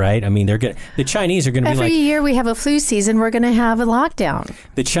package, right? I mean, the Chinese are going to be like... Every year we have a flu season, we're going to have a lockdown.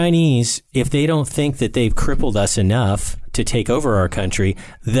 The Chinese, if they don't think that they've crippled us enough to take over our country,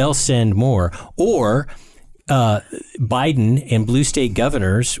 they'll send more. Or Biden and blue state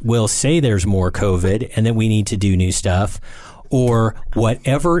governors will say there's more COVID and that we need to do new stuff. Or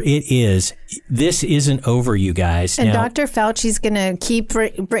whatever it is, this isn't over, you guys. And now, Dr. Fauci's going to keep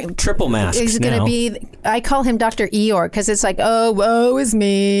triple masks. He's going to be. I call him Dr. Eeyore because it's like, oh, woe is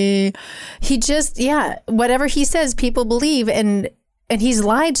me. He just, whatever he says, people believe, and he's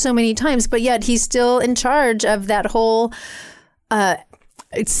lied so many times, but yet he's still in charge of that whole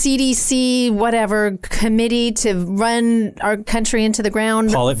CDC whatever committee to run our country into the ground.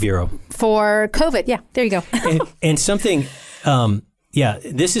 Politburo for COVID. Yeah, there you go. and something.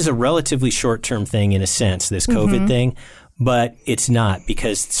 This is a relatively short-term thing in a sense, this COVID thing, but it's not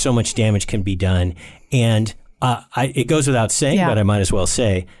because so much damage can be done. And it goes without saying, but I might as well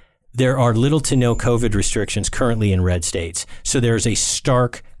say, there are little to no COVID restrictions currently in red states. So there's a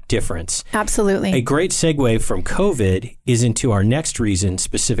stark difference. Absolutely. A great segue from COVID is into our next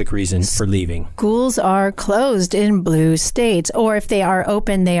specific reason for leaving. Schools are closed in blue states, or if they are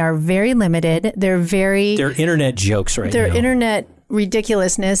open, they are very limited. They're internet jokes right now. They're internet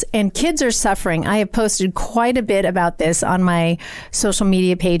ridiculousness, and kids are suffering. I have posted quite a bit about this on my social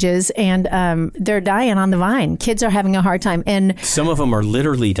media pages, and they're dying on the vine. Kids are having a hard time, and some of them are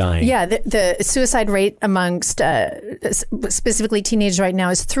literally dying. Yeah, the suicide rate amongst specifically teenagers right now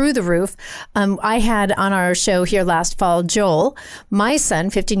is through the roof. I had on our show here last fall, Joel, my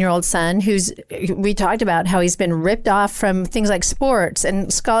son, 15-year-old son, we talked about how he's been ripped off from things like sports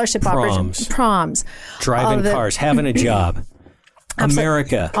and scholarship opportunities, proms, driving cars, having a job.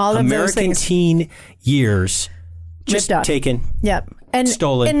 America, all of American teen years just taken. Yep. And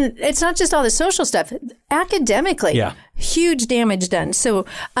stolen. And it's not just all the social stuff. Academically, huge damage done. So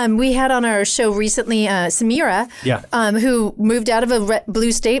we had on our show recently Samira, who moved out of a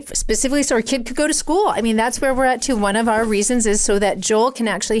blue state specifically so her kid could go to school. I mean, that's where we're at too. One of our reasons is so that Joel can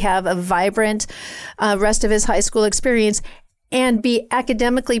actually have a vibrant rest of his high school experience and be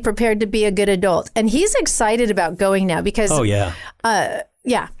academically prepared to be a good adult. And he's excited about going now because... Oh, yeah.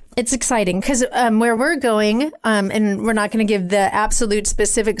 It's exciting because where we're going, and we're not going to give the absolute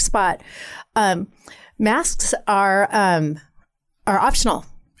specific spot, masks are optional.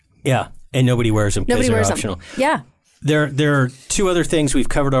 Yeah, and nobody wears them because they're optional. Yeah. There are two other things we've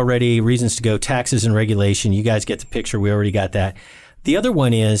covered already, reasons to go, taxes and regulation. You guys get the picture. We already got that. The other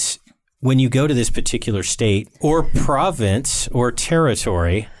one is... when you go to this particular state or province or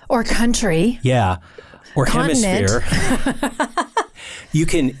territory or country, or continent. hemisphere, you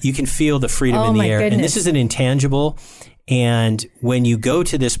can feel the freedom in the air. Goodness. And this is an intangible. And when you go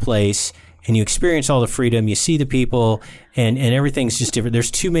to this place and you experience all the freedom, you see the people and everything's just different.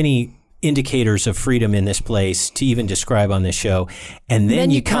 There's too many indicators of freedom in this place to even describe on this show. And then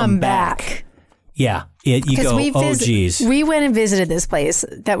you come back. Yeah. You go, geez. We went and visited this place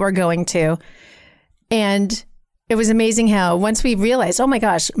that we're going to, and It was amazing how once we realized, oh my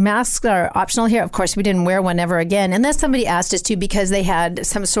gosh, masks are optional here. Of course, we didn't wear one ever again, unless somebody asked us to because they had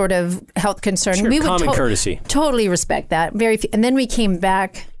some sort of health concern. Sure, we would common courtesy. Totally respect that. Very few. And then we came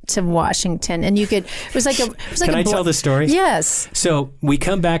back to Washington, and you could. It was like a. Can I tell the story? Yes. So we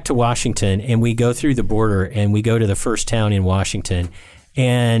come back to Washington, and we go through the border, and we go to the first town in Washington,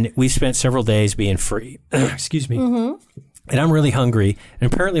 and we spent several days being free. Excuse me. Mm-hmm. And I'm really hungry,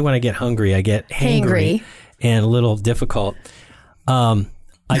 and apparently when I get hungry, I get hangry. And a little difficult. I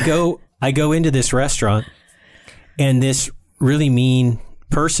go into this restaurant, and this really mean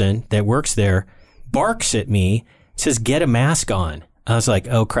person that works there barks at me, says, "Get a mask on." I was like,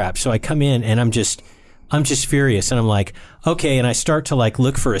 "Oh crap!" So I come in, and I'm just furious, and I'm like, "Okay," and I start to like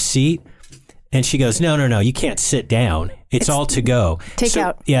look for a seat, and she goes, "No, you can't sit down. It's all to go. Take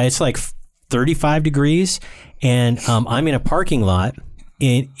out." Yeah, it's like 35 degrees, and I'm in a parking lot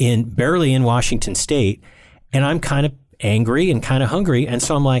in barely in Washington State. And I'm kind of angry and kind of hungry. And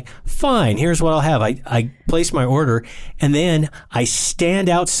so I'm like, fine, here's what I'll have. I place my order, and then I stand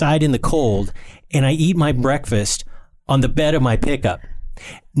outside in the cold and I eat my breakfast on the bed of my pickup.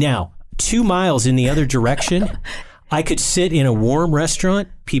 Now, 2 miles in the other direction, I could sit in a warm restaurant.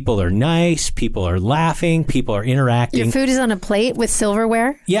 People are nice. People are laughing. People are interacting. Your food is on a plate with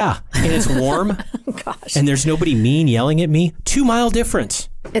silverware? Yeah. And it's warm. Gosh. And there's nobody mean yelling at me. 2 mile difference.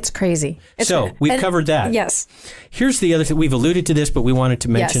 It's crazy. We've covered that. Yes. Here's the other thing. We've alluded to this, but we wanted to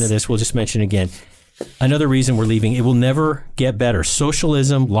mention this. We'll just mention again. Another reason we're leaving, it will never get better.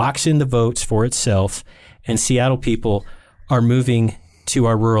 Socialism locks in the votes for itself, and Seattle people are moving to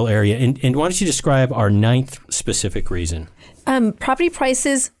our rural area. And why don't you describe our 9th specific reason? Property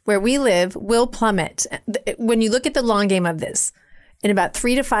prices where we live will plummet. When you look at the long game of this, in about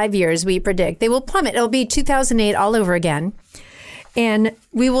 3 to 5 years, we predict they will plummet. It'll be 2008 all over again. And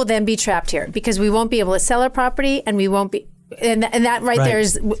we will then be trapped here because we won't be able to sell our property, and we won't be, and that right there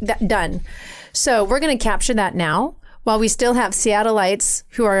is done. So we're going to capture that now while we still have Seattleites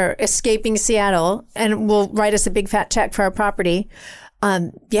who are escaping Seattle and will write us a big fat check for our property.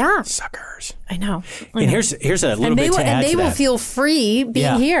 Yeah. Suckers. I know. And here's a little bit to add to that. And they will feel free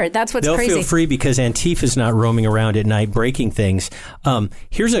being here. That's what's crazy. They'll feel free because Antifa's not roaming around at night breaking things.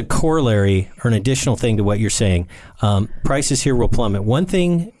 Here's a corollary or an additional thing to what you're saying. Prices here will plummet. One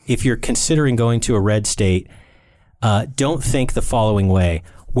thing, if you're considering going to a red state, don't think the following way.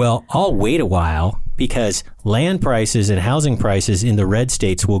 Well, I'll wait a while because land prices and housing prices in the red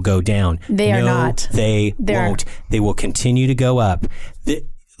states will go down. They are not. They won't. They will continue to go up.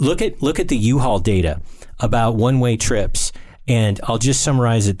 Look at the U-Haul data about one-way trips, and I'll just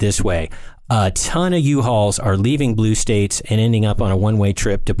summarize it this way. A ton of U-Hauls are leaving blue states and ending up on a one-way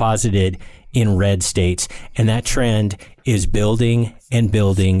trip deposited in red states, and that trend is building and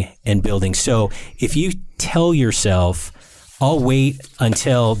building and building. So if you tell yourself, I'll wait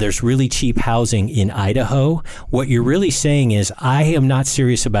until there's really cheap housing in Idaho, what you're really saying is, I am not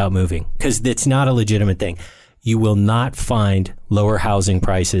serious about moving, because it's not a legitimate thing. You will not find lower housing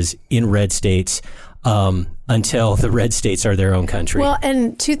prices in red states until the red states are their own country. Well,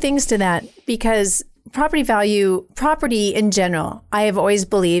 and two things to that, because property in general, I have always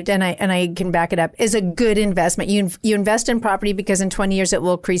believed, and I can back it up, is a good investment. You invest in property because in 20 years it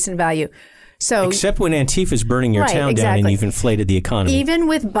will increase in value. So, except when Antifa's burning your town down and you've inflated the economy. Even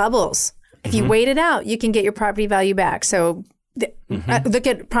with bubbles, if you wait it out, you can get your property value back. So look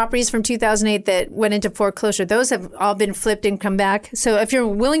at properties from 2008 that went into foreclosure. Those have all been flipped and come back. So if you're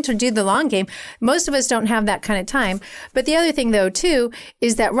willing to do the long game, most of us don't have that kind of time. But the other thing, though, too,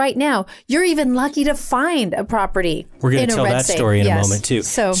 is that right now, you're even lucky to find a property. We're going to tell that story in a moment, too.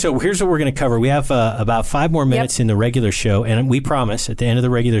 So here's what we're going to cover. We have about 5 more minutes in the regular show, and we promise at the end of the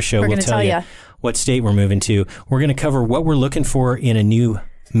regular show, we'll tell you what state we're moving to. We're going to cover what we're looking for in a new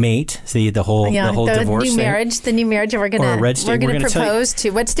mate, the whole divorce new marriage, the new marriage, and we're going to propose to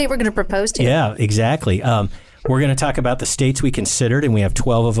what state we're going to propose to. Yeah, exactly. We're going to talk about the states we considered, and we have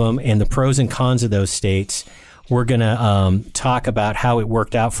 12 of them, and the pros and cons of those states. We're going to talk about how it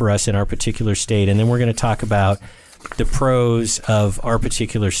worked out for us in our particular state, and then we're going to talk about the pros of our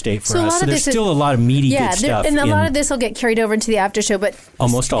particular state for us. So there's still a lot of meaty good stuff. And a lot of this will get carried over into the after show, but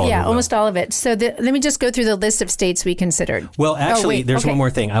almost all of it. Yeah, almost all of it. So let me just go through the list of states we considered. Well, actually, there's one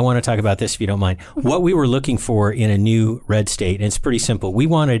more thing. I want to talk about this if you don't mind. What we were looking for in a new red state, and it's pretty simple. We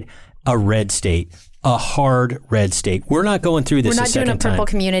wanted a red state, a hard red state. We're not going through this a second time. We're not doing a purple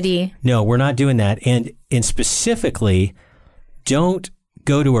community. No, we're not doing that. And specifically, don't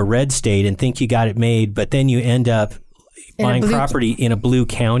go to a red state and think you got it made, but then you end up buying property in a blue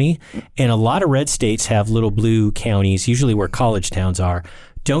county. And a lot of red states have little blue counties, usually where college towns are,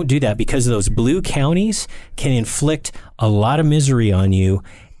 don't do that, because those blue counties can inflict a lot of misery on you,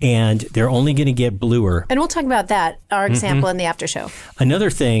 and they're only going to get bluer. And we'll talk about that, our example in the after show.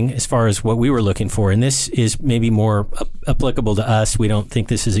 Another thing, as far as what we were looking for, and this is maybe more applicable to us, we don't think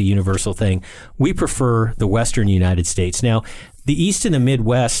this is a universal thing. We prefer the Western United States. Now, the East and the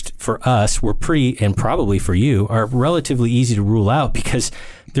Midwest for us were pretty, and probably for you, are relatively easy to rule out because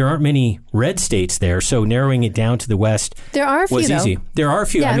there aren't many red states there. So narrowing it down to the West there are a few, was easy. There are a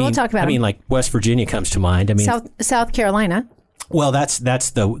few. Yeah, we'll talk about them. like West Virginia comes to mind. South Carolina. Well, that's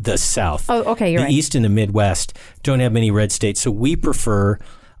the South. Oh, okay, you're right. The East and the Midwest don't have many red states, so we prefer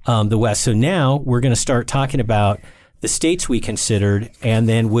the West. So now we're going to start talking about the states we considered, and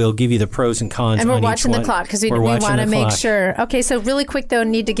then we'll give you the pros and cons. And we're on watching each the one. clock because we want to make clock. sure. Okay, so really quick though,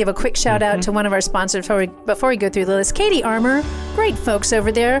 need to give a quick shout out to one of our sponsors before we go through the list. Katie Armor, great folks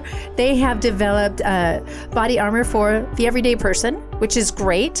over there. They have developed body armor for the everyday person, which is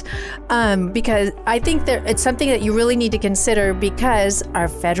great because I think it's something that you really need to consider, because our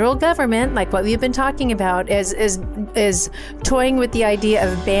federal government, like what we've been talking about, is toying with the idea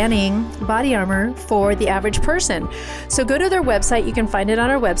of banning body armor for the average person. So go to their website. You can find it on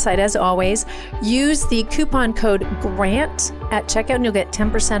our website as always. Use the coupon code GRANT at checkout and you'll get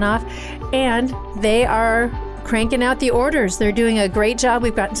 10% off. And they are cranking out the orders. They're doing a great job.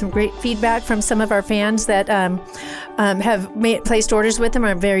 We've gotten some great feedback from some of our fans that have placed orders with them.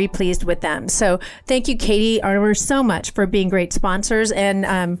 I'm very pleased with them. So thank you, Katie Armor, so much for being great sponsors.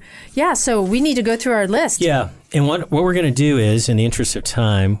 And so we need to go through our list. Yeah. And what we're going to do is, in the interest of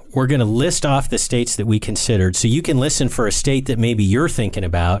time, we're going to list off the states that we considered. So you can listen for a state that maybe you're thinking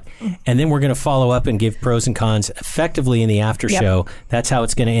about, and then we're going to follow up and give pros and cons effectively in the after show. That's how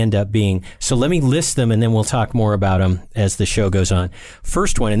it's going to end up being. So let me list them, and then we'll talk more about them as the show goes on.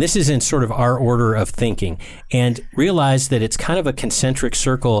 First one, and this is in sort of our order of thinking, and realize that it's kind of a concentric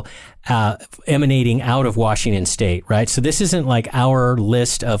circle emanating out of Washington State, right? So this isn't like our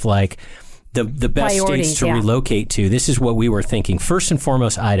list of like the best states to relocate to. This is what we were thinking. First and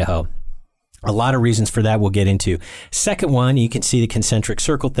foremost, Idaho. A lot of reasons for that we'll get into. Second one, you can see the concentric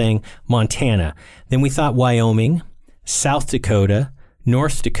circle thing, Montana. Then we thought Wyoming, South Dakota,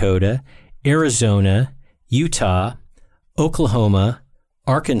 North Dakota, Arizona, Utah, Oklahoma,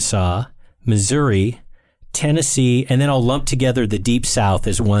 Arkansas, Missouri, Tennessee, and then I'll lump together the Deep South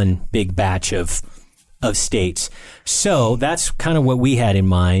as one big batch of states. So that's kind of what we had in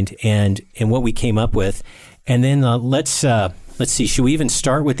mind and what we came up with. And then let's see. Should we even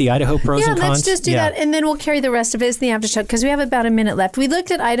start with the Idaho pros and cons? Yeah, let's just do that, and then we'll carry the rest of it as the after show because we have about a minute left. We looked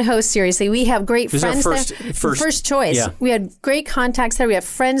at Idaho seriously. We have great friends there. First choice. Yeah. We had great contacts there. We have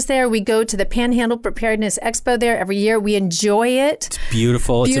friends there. We go to the Panhandle Preparedness Expo there every year. We enjoy it. It's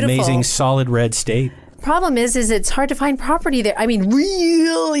beautiful. It's amazing. Solid red state. Problem is it's hard to find property there. I mean,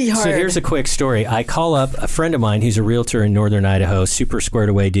 really hard. So here's a quick story. I call up a friend of mine who's a realtor in northern Idaho, super squared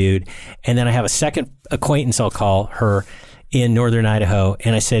away dude. And then I have a second acquaintance, I'll call her, in northern Idaho.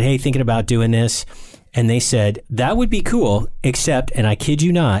 And I said, hey, thinking about doing this. And they said, that would be cool, except, and I kid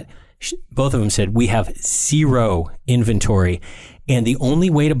you not, both of them said, we have zero inventory. And the only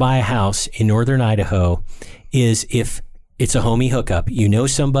way to buy a house in northern Idaho is if it's a homie hookup. You know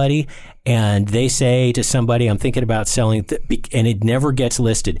somebody, and they say to somebody, I'm thinking about selling, and it never gets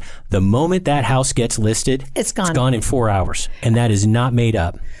listed. The moment that house gets listed, it's gone. It's gone in 4 hours, and that is not made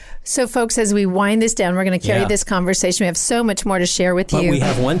up. So, folks, as we wind this down, we're going to carry this conversation. We have so much more to share with you. But we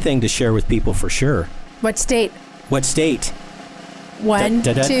have one thing to share with people for sure. What state? What state? 1,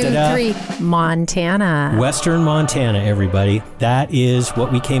 2, 3. Montana. Western Montana, everybody. That is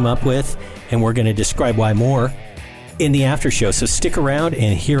what we came up with, and we're going to describe why more in the after show. So stick around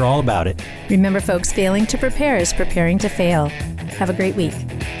and hear all about it. Remember, folks, failing to prepare is preparing to fail. Have a great week.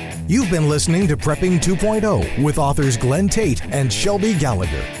 You've been listening to Prepping 2.0 with authors Glenn Tate and Shelby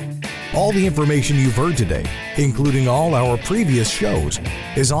Gallagher. All the information you've heard today, including all our previous shows,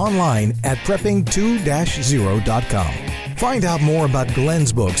 is online at prepping2-0.com. Find out more about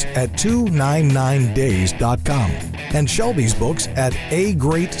Glenn's books at 299days.com and Shelby's books at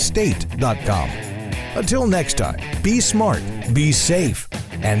agreatstate.com. Until next time, be smart, be safe,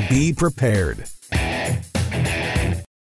 and be prepared.